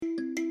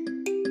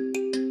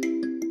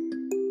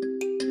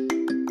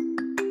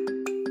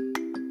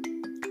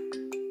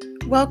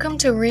Welcome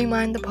to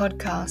Remind the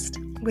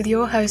Podcast with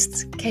your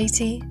hosts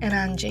Katie and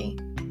Angie.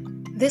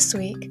 This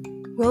week,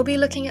 we'll be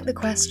looking at the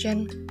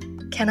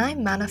question, can I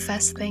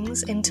manifest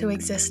things into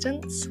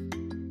existence?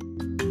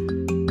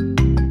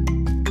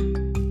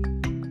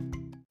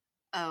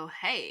 Oh,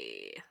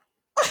 hey.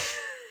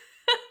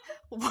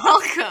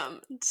 Welcome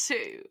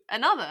to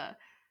another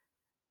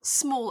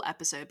small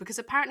episode, because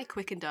apparently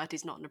Quick and Dirty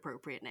is not an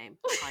appropriate name.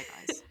 Hi,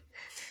 guys.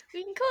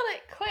 We can call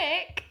it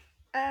quick.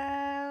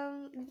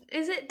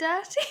 Is it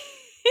dirty?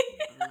 I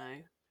don't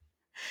know.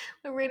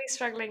 We're really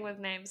struggling with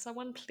names.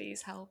 Someone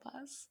please help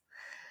us.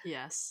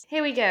 Yes.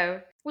 Here we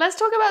go. Let's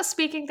talk about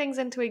speaking things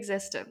into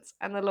existence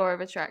and the law of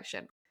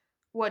attraction.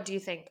 What do you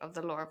think of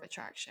the law of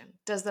attraction?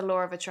 Does the law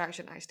of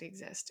attraction actually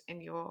exist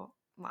in your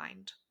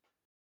mind?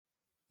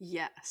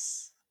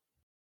 Yes.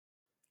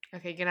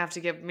 Okay, you're gonna have to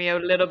give me a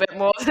little bit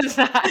more than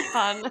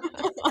that,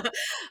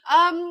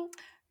 hun.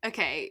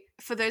 Okay,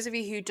 for those of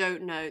you who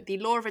don't know, the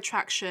law of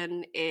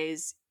attraction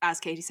is, as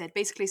Katie said,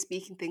 basically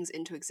speaking things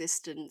into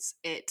existence.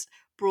 It,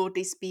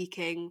 broadly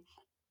speaking,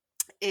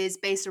 is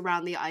based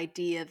around the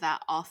idea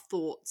that our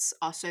thoughts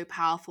are so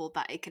powerful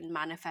that it can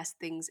manifest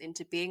things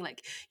into being.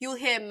 Like, you'll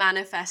hear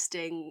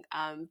manifesting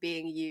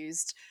being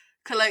used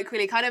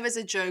colloquially, kind of as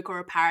a joke or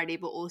a parody,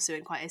 but also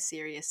in quite a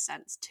serious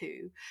sense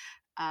too.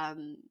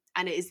 And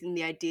it is in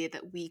the idea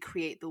that we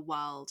create the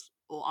world,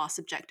 or our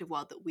subjective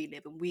world that we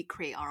live in. We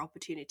create our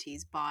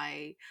opportunities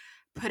by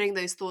putting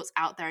those thoughts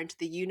out there into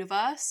the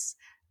universe,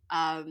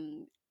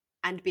 and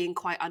being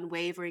quite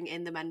unwavering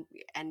in them, and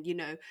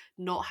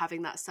not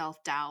having that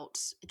self-doubt,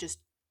 just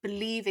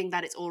believing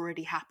that it's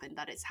already happened,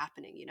 that it's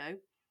happening.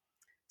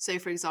 So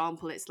for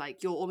example, it's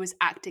like you're almost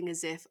acting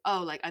as if,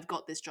 oh, like, I've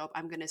got this job,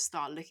 I'm going to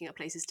start looking at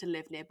places to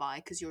live nearby,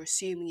 because you're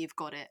assuming you've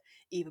got it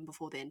even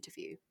before the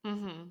interview.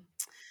 Mm-hmm.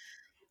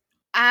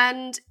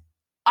 And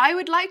I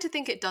would like to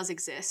think it does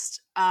exist.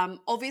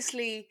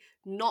 Obviously,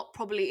 not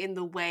probably in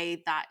the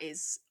way that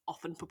is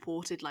often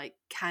purported. Like,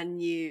 can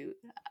you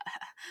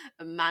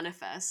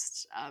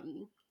manifest,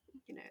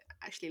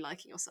 actually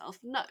liking yourself?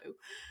 No.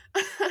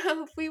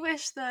 We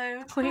wish,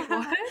 though. Wait,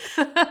 what?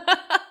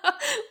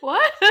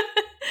 What?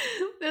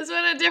 This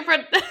went a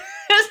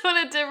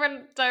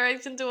different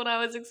direction to what I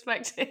was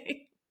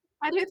expecting.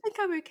 I don't think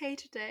I'm okay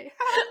today.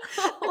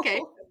 Okay.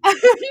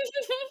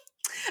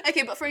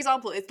 Okay, but for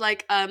example, it's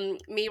like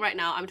me right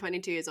now, I'm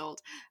 22 years old.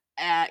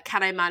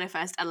 Can I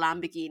manifest a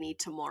Lamborghini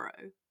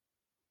tomorrow?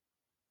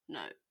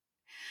 No.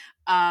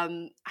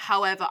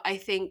 However, I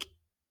think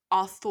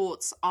our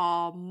thoughts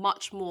are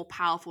much more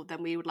powerful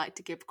than we would like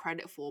to give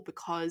credit for,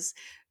 because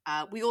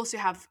we also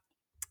have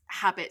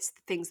habits,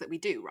 things that we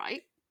do,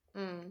 right?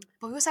 Mm.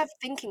 But we also have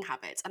thinking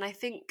habits. And I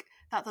think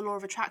that the law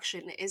of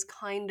attraction is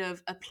kind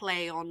of a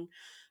play on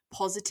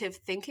positive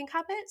thinking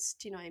habits.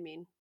 Do you know what I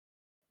mean?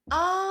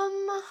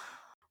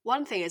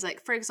 One thing is,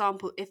 like, for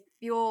example, if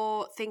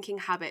your thinking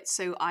habits,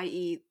 so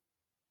i.e.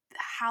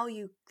 how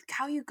you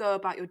go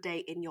about your day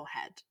in your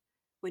head,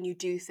 when you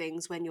do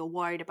things, when you're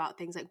worried about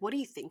things, like, what are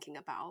you thinking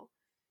about?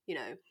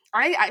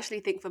 I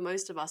actually think for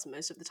most of us,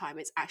 most of the time,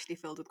 it's actually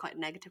filled with quite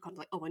negative content,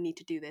 like, oh, I need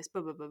to do this,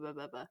 blah blah blah blah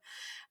blah blah.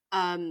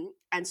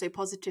 And so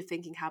positive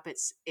thinking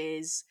habits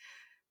is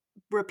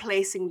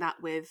replacing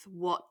that with,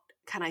 what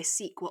can I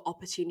seek, what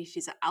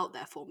opportunities are out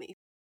there for me.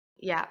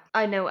 Yeah,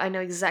 I know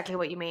exactly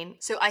what you mean.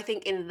 So I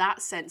think in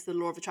that sense, the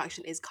law of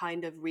attraction is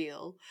kind of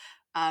real.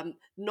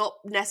 Not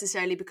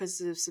necessarily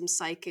because of some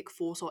psychic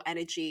force or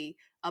energy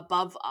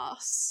above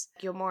us.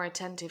 You're more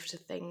attentive to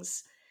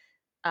things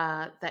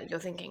that you're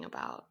thinking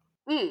about.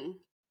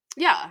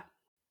 Yeah.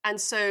 And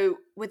so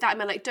with that, I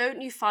mean, like, don't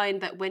you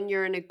find that when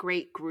you're in a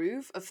great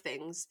groove of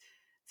things,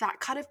 that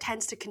kind of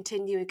tends to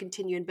continue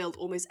and build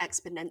almost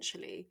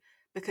exponentially,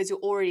 because you're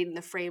already in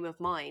the frame of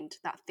mind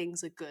that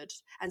things are good.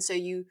 And so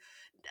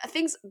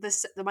things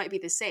they might be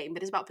the same,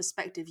 but it's about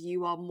perspective.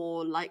 You are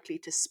more likely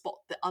to spot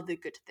the other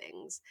good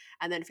things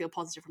and then feel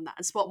positive from that,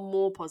 and spot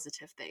more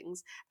positive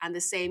things. And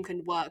the same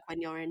can work when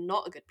you're in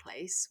not a good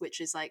place, which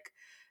is like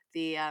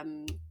the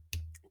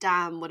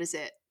what is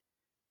it,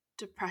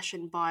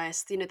 depression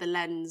bias, the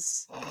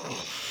lens.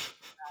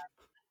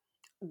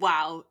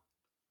 Wow,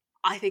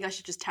 I think I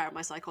should just tear up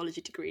my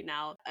psychology degree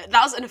now.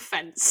 That was an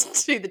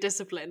offense to the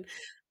discipline.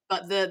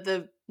 But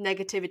the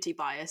negativity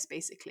bias,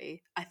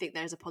 basically, I think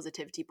there's a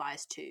positivity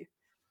bias too.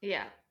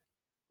 Yeah.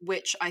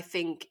 Which I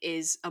think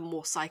is a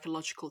more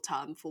psychological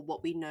term for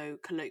what we know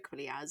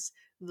colloquially as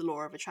the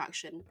law of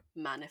attraction,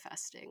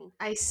 manifesting.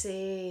 I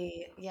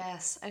see.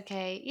 Yes.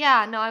 Okay.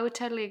 Yeah, no, I would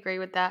totally agree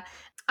with that.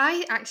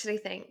 I actually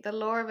think the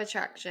law of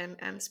attraction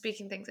and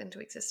speaking things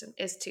into existence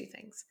is two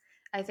things.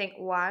 I think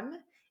one,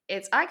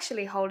 it's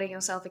actually holding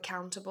yourself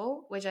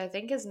accountable, which I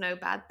think is no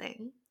bad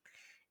thing.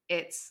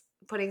 It's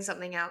putting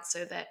something out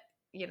so that,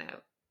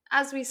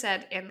 as we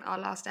said in our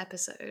last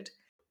episode,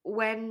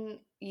 when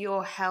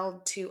you're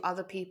held to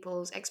other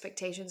people's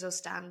expectations or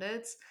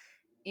standards,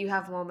 you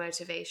have more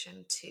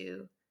motivation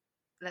to,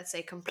 let's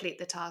say, complete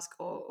the task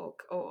or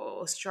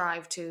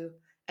strive to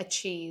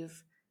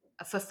achieve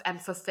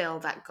and fulfill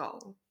that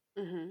goal.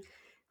 Mm-hmm.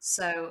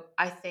 So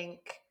I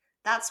think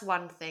that's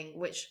one thing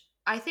which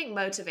I think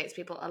motivates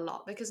people a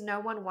lot, because no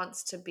one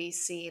wants to be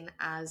seen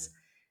as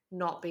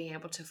not being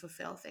able to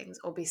fulfill things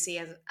or be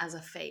seen as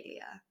a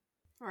failure.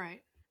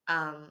 Right.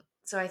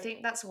 So I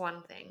think that's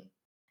one thing.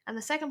 And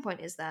the second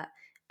point is that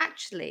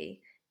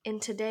actually, in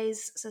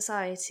today's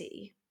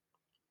society,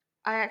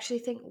 I actually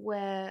think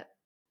we're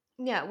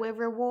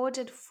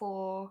rewarded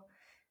for,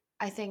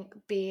 I think,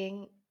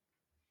 being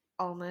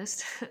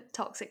almost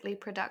toxically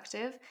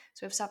productive.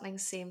 So if something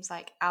seems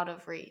like out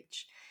of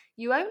reach,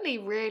 you only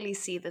really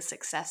see the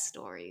success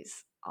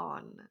stories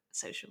on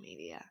social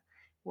media,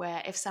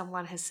 where if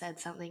someone has said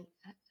something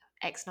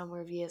X number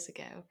of years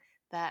ago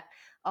that,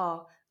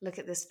 oh, look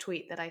at this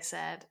tweet that I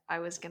said I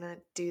was going to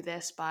do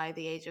this by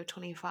the age of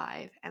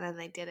 25, and then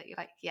they did it, you're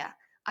like, yeah,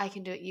 I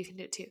can do it, you can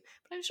do it too.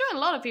 But I'm sure a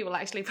lot of people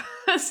actually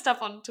put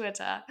stuff on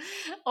Twitter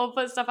or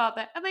put stuff out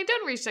there and they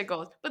don't reach their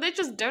goals, but they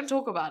just don't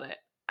talk about it.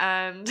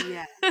 And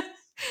Yeah.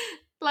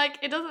 like,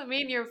 it doesn't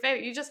mean you're a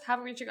failure, you just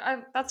haven't reached your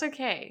goal. That's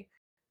okay.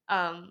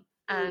 And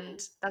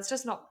that's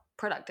just not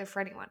productive for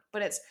anyone.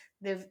 But it's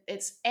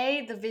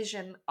the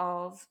vision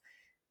of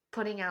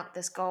putting out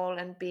this goal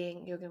and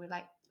being, you're going to be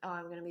like, oh,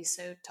 I'm going to be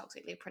so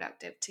toxically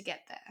productive to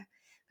get there.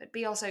 But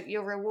be also,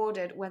 you're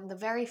rewarded when the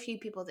very few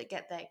people that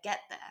get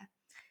there,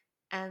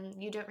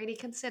 and you don't really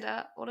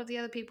consider all of the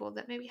other people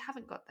that maybe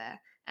haven't got there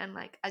and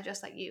like are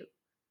just like you,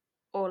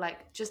 or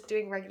like just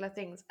doing regular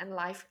things, and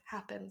life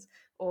happens,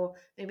 or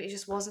maybe it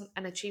just wasn't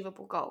an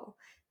achievable goal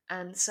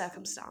and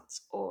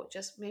circumstance, or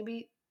just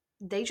maybe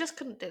they just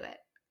couldn't do it,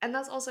 and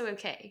that's also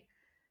okay.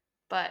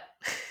 But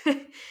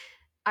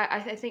I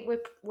think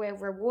we're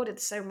rewarded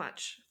so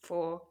much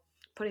for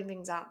putting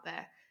things out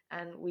there,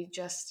 and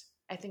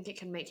I think it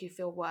can make you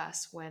feel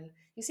worse when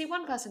you see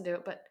one person do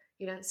it, but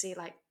you don't see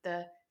like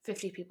the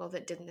 50 people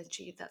that didn't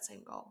achieve that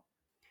same goal.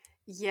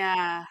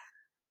 Yeah.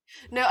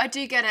 No, I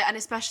do get it, and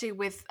especially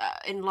with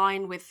in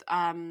line with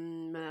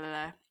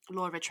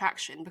law of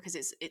attraction, because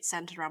it's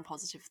centered around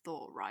positive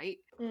thought, right?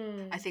 I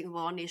Mm. think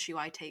one issue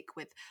I take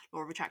with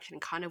law of attraction,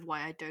 and kind of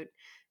why I don't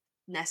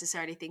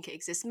necessarily think it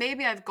exists.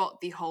 Maybe I've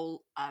got the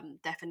whole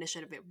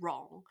definition of it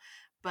wrong,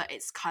 but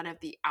it's kind of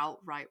the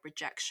outright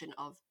rejection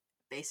of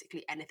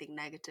basically anything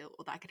negative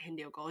or that could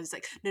hinder your goals. It's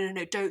like, no, no,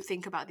 no, don't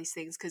think about these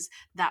things, because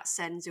that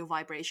sends your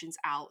vibrations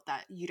out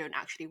that you don't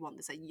actually want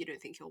this, that you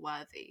don't think you're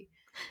worthy.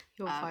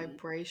 Your Um,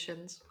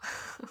 vibrations.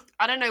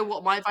 I don't know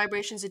what my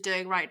vibrations are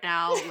doing right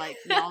now. Like,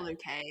 y'all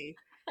okay?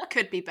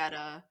 Could be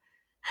better.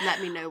 Let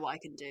me know what I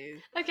can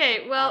do.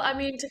 Okay, well, I Um,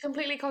 mean, to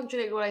completely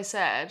contradict what I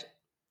said,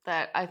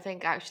 that I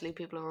think actually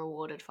people are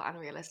rewarded for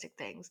unrealistic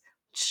things,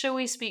 shall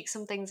we speak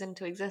some things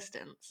into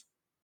existence?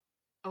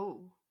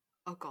 oh,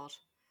 oh God.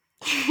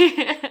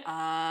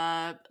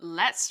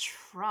 Let's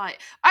try.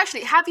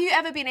 Actually, have you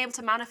ever been able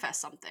to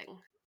manifest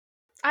something?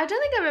 I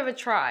don't think I've ever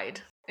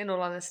tried, in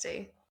all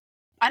honesty.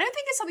 I don't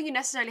think it's something you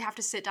necessarily have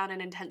to sit down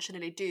and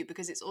intentionally do,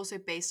 because it's also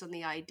based on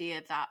the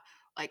idea that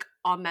like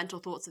our mental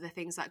thoughts are the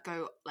things that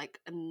go like,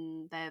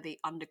 and they're the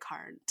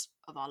undercurrent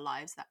of our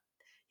lives, that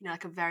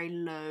like a very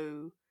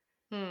low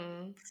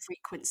Hmm.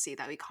 frequency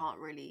that we can't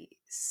really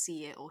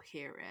see it or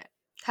hear it.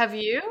 Have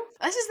you?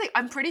 This is the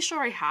I'm pretty sure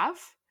I have.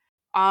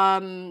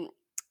 Um,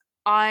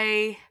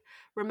 I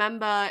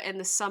remember in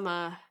the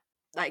summer,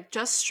 like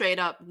just straight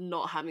up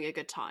not having a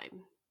good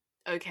time.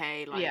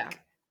 Okay, Yeah. like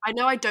I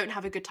know I don't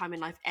have a good time in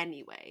life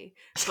anyway,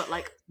 but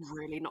like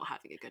really not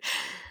having a good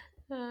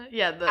time.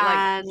 Yeah, the like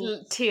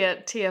And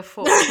tier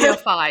 4, tier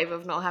 5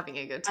 of not having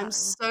a good I'm time.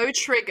 so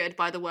triggered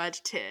by the word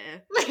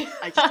tear.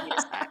 I just need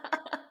a sec.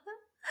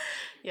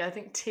 Yeah, I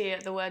think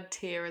the word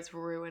tear is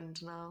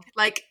ruined now.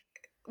 Like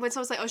when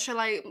someone's like, "Oh,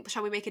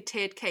 shall we make a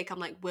tiered cake?" I'm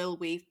like, "Will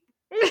we?"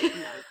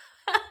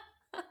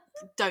 No,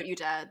 don't you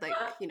dare! Like,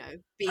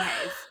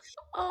 behave.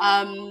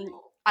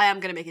 Oh. I am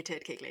gonna make a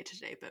tiered cake later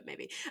today, but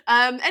maybe. Is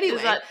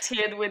Anyway, that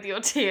tiered with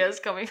your tears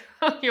coming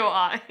from your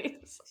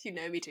eyes? you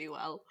know me too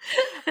well.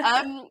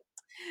 Um,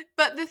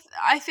 but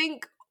I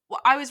think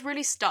I was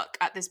really stuck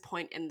at this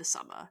point in the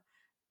summer,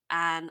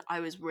 and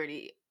I was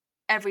really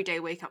every day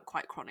waking up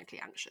quite chronically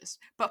anxious.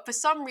 But for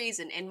some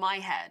reason in my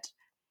head,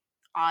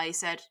 I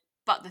said,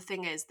 "But the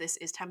thing is, this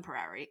is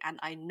temporary, and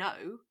I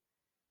know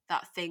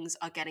that things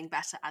are getting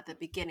better at the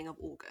beginning of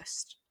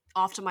August,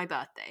 after my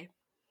birthday."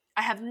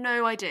 I have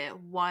no idea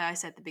why I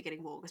said the beginning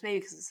of August. Maybe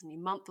because it's a new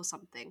month or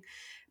something.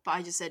 But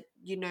I just said,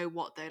 you know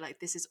what though? Like,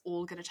 this is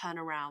all going to turn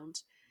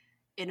around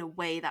in a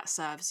way that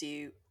serves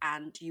you,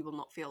 and you will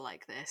not feel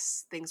like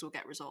this. Things will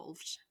get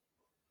resolved.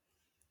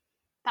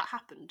 That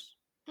happened.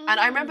 And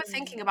I remember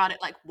thinking Mm. about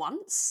it like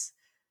once,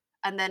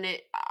 and then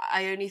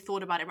I only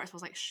thought about it once. I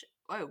was like,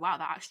 oh wow,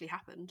 that actually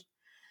happened.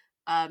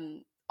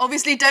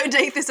 Obviously don't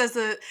take this as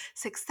a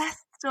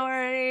success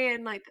story,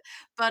 and like,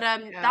 but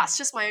Yeah. that's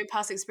just my own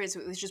personal experience,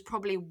 which is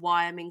probably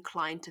why I'm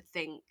inclined to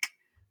think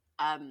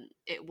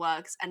it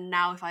works. And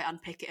now if I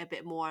unpick it a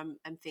bit more,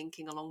 I'm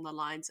thinking along the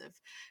lines of,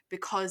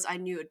 because I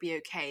knew it'd be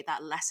okay,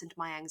 that lessened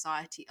my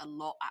anxiety a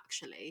lot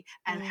actually,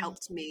 and Mm.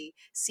 helped me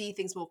see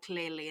things more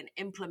clearly and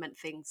implement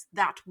things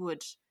that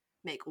would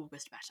make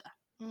August better.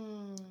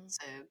 Mm.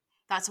 So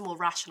that's a more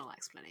rational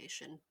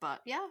explanation,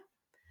 but yeah.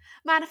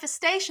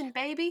 Manifestation,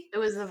 baby. It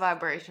was the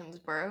vibrations,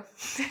 bro.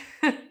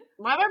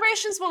 My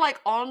vibrations were like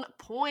on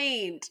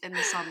point in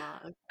the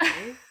summer.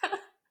 Okay.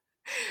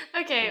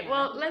 Okay, Yeah.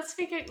 well, let's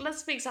speak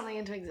something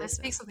into existence. Let's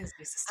speak something into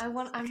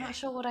existence. I'm not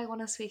sure what I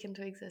want to speak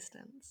into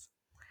existence.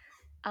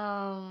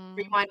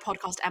 Remind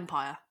Podcast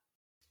Empire.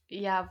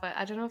 Yeah, but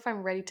I don't know if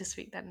I'm ready to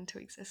speak that into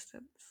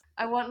existence.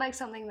 I want like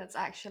something that's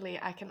actually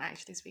I can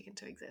actually speak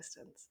into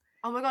existence.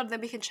 Oh my god, then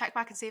we can check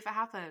back and see if it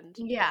happened.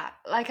 Yeah,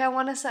 like I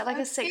want to set like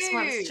So a 6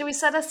 months. cute. Should we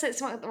set a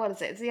 6 month? What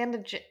is it? It's the end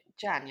of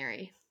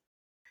January.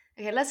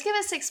 Okay, let's give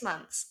it 6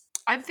 months.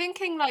 I'm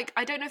thinking like,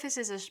 I don't know if this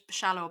is a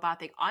shallow or bad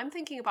thing. I'm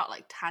thinking about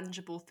like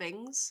tangible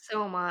things.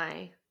 So am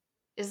I.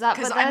 Is that?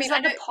 'Cause, But I that's mean, not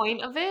I the know-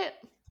 point of it.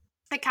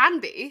 It can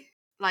be.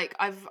 Like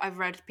I've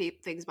read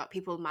things about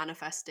people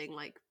manifesting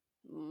like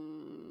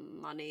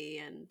money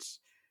and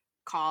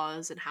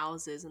cars and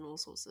houses and all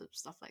sorts of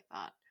stuff like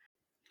that.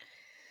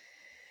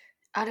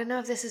 I don't know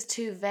if this is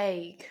too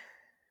vague,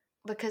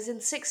 because in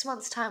 6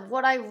 months' time,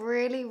 what I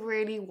really,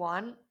 really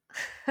want,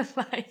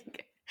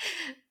 like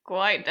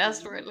quite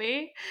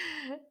desperately,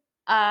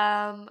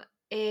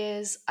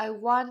 is I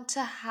want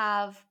to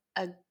have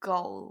a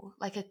goal,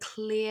 like a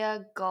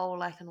clear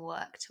goal I can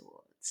work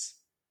towards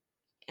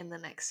in the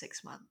next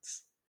 6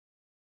 months.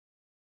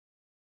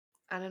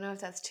 I don't know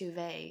if that's too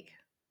vague.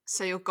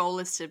 So your goal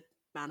is to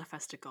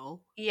manifest a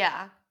goal?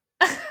 Yeah.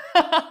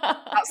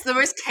 That's the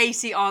most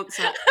Katie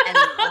answer ever,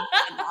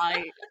 and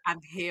I am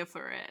here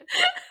for it.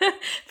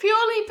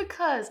 Purely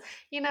because,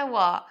 you know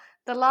what?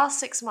 The last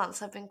 6 months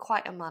have been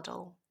quite a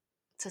muddle,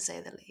 to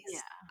say the least.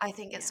 Yeah. I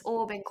think it's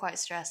all been quite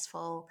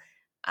stressful,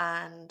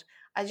 and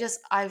I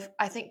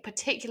think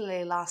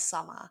particularly last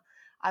summer,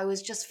 I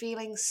was just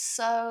feeling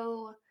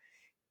so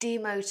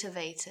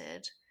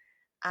demotivated,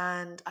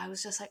 and I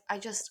was just like,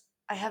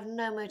 I have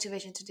no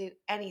motivation to do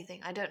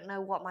anything. I don't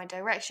know what my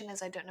direction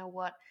is. I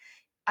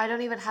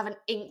don't even have an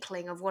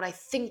inkling of what I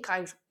think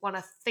I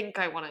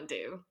want to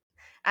do.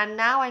 And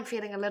now I'm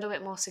feeling a little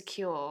bit more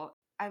secure.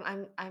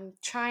 I'm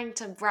trying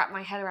to wrap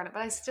my head around it,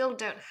 but I still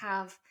don't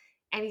have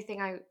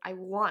anything I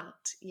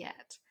want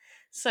yet.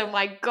 So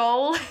my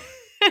goal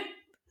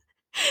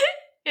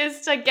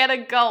is to get a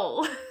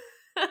goal.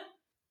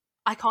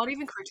 I can't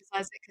even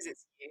criticize it because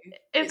it's you.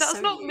 If It's that's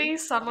so not you. me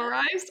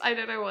summarized, I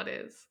don't know what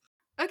is.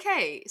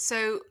 Okay,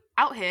 so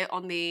out here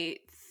on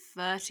the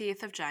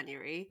 30th of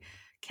January,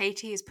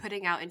 Katie is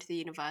putting out into the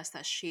universe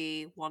that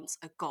she wants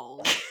a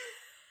goal.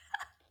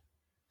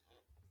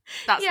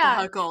 That's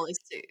Yeah. her goal, is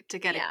to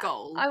get a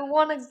goal. I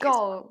want a 6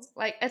 goal, months.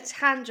 like a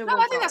tangible No,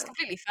 goal. I think that's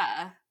completely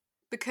fair.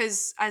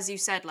 Because, as you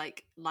said,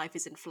 like, life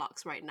is in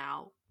flux right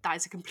now. That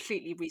is a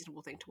completely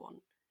reasonable thing to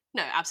want.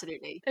 No,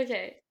 absolutely.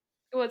 Okay,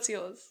 what's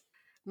yours?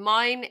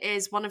 Mine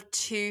is one of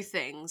two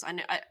things.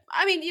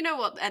 I mean, you know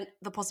what? And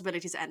the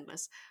possibilities are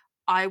endless.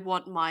 I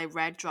want my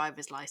red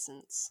driver's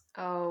license.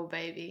 Oh,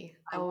 baby.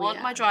 I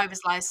want my driver's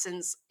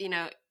license. You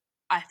know,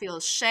 I feel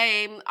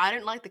shame. I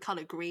don't like the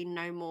color green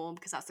no more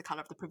because that's the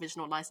color of the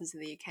provisional license in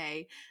the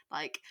UK.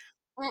 Like,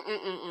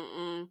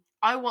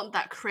 I want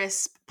that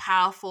crisp,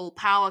 powerful,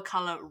 power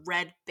color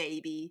red,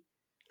 baby.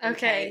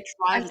 Okay,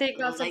 I driver's think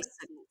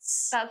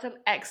license. that's an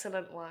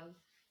excellent one.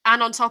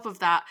 And on top of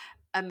that,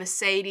 a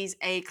Mercedes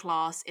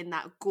A-Class in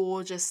that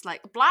gorgeous,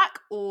 like, black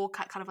or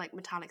kind of like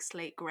metallic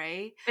slate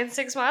grey. In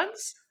 6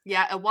 months?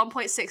 Yeah, a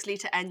 1.6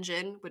 litre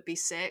engine would be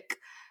sick.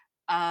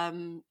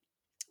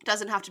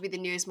 Doesn't have to be the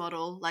newest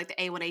model. Like, the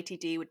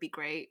A180D would be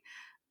great.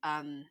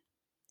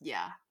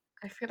 Yeah.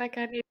 I feel like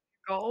I need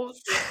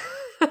goals.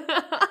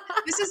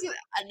 This is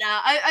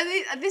now. I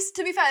think this.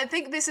 To be fair, I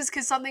think this is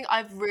because something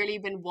I've really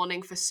been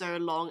wanting for so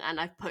long, and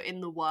I've put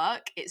in the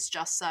work. It's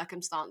just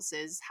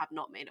circumstances have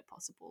not made it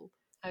possible.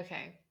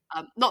 Okay.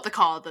 Not the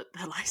car, the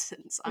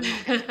license. I'm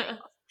not getting an A-Class.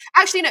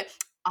 Actually, no.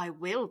 I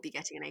will be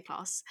getting an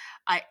A-Class.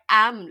 I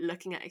am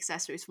looking at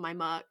accessories for my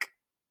Merc.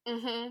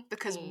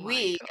 Because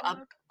we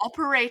are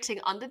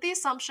operating under the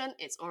assumption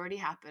it's already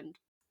happened.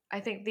 I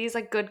think these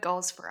are good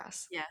goals for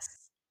us.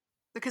 Yes.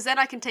 Because then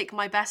I can take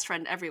my best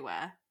friend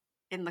everywhere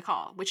in the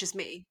car, which is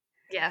me.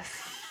 Yes.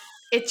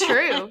 It's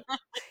true.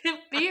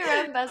 Be your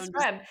own best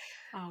friend.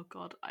 Oh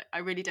God, I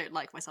really don't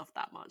like myself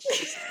that much.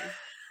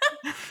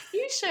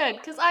 You should,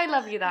 because I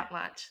love you that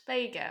much. There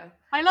you go.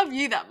 I love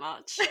you that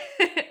much.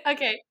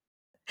 Okay.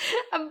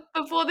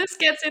 Before this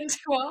gets into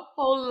a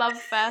whole love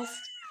fest,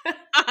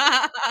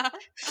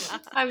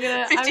 I'm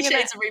gonna 50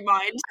 Shades of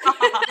Remind.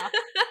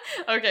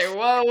 Okay,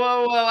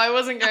 whoa, I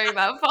wasn't going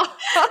that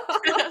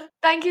far.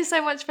 Thank you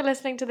so much for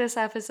listening to this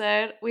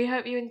episode. We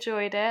hope you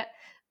enjoyed it.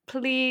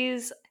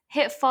 Please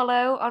hit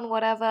follow on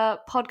whatever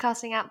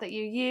podcasting app that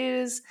you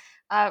use.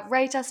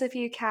 Rate us if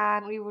you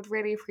can. We would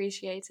really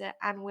appreciate it.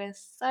 And we're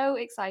so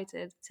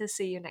excited to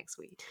see you next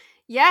week.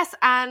 Yes,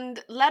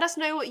 and let us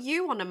know what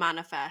you want to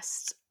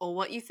manifest or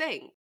what you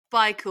think.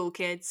 Bye, cool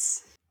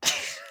kids.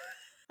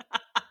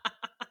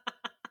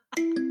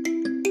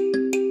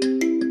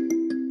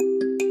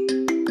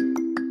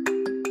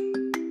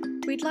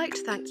 We'd like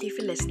to thank you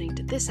for listening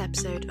to this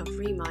episode of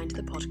Remind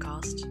the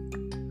Podcast.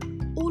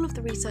 All of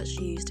the research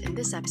used in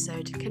this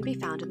episode can be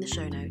found in the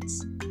show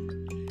notes.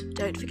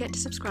 Don't forget to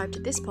subscribe to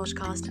this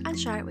podcast and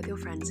share it with your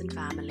friends and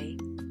family.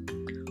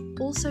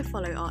 Also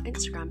follow our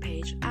Instagram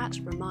page at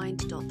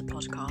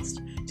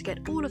remind.thepodcast to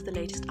get all of the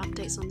latest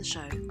updates on the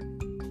show.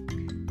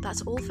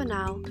 That's all for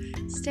now.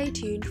 Stay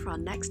tuned for our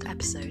next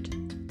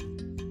episode.